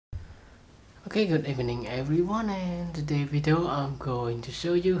Okay, good evening everyone, and today video I'm going to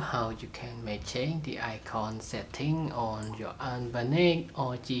show you how you can change the icon setting on your Anbernic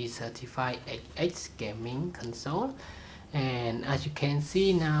RG35XX gaming console. And as you can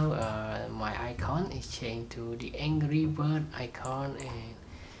see now, my icon is changed to the Angry Bird icon, and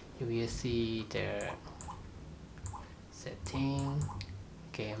you will see the setting,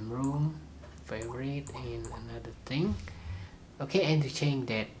 game room, favorite, and another thing. Okay, and to change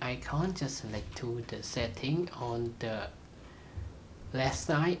that icon, just select to the setting on the left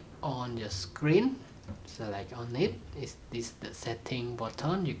side on your screen. Select on it. Is this the setting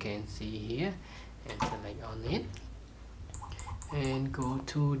button you can see here, and select on it and go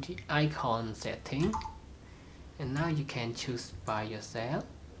to the icon setting, and now you can choose by yourself.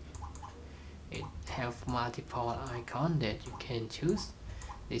 It have multiple icon that you can choose.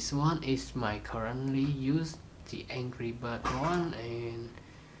 This one is my currently used, the Angry Bird one. And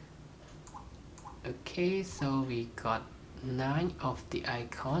okay, so we got 9 of the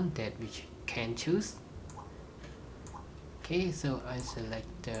icon that we can choose. Okay, so I select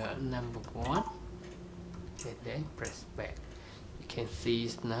the number 1 and then press back. You can see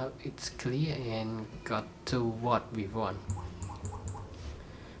now it's clear and got to what we want.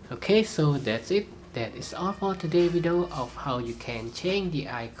 Okay, so that's it. That is all for today's video of how you can change the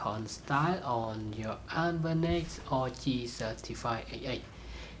icon style on your Anbernic RG35XX.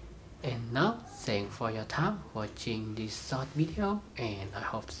 And now, thanks for your time watching this short video, and I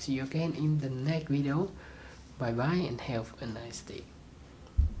hope to see you again in the next video. Bye bye and have a nice day.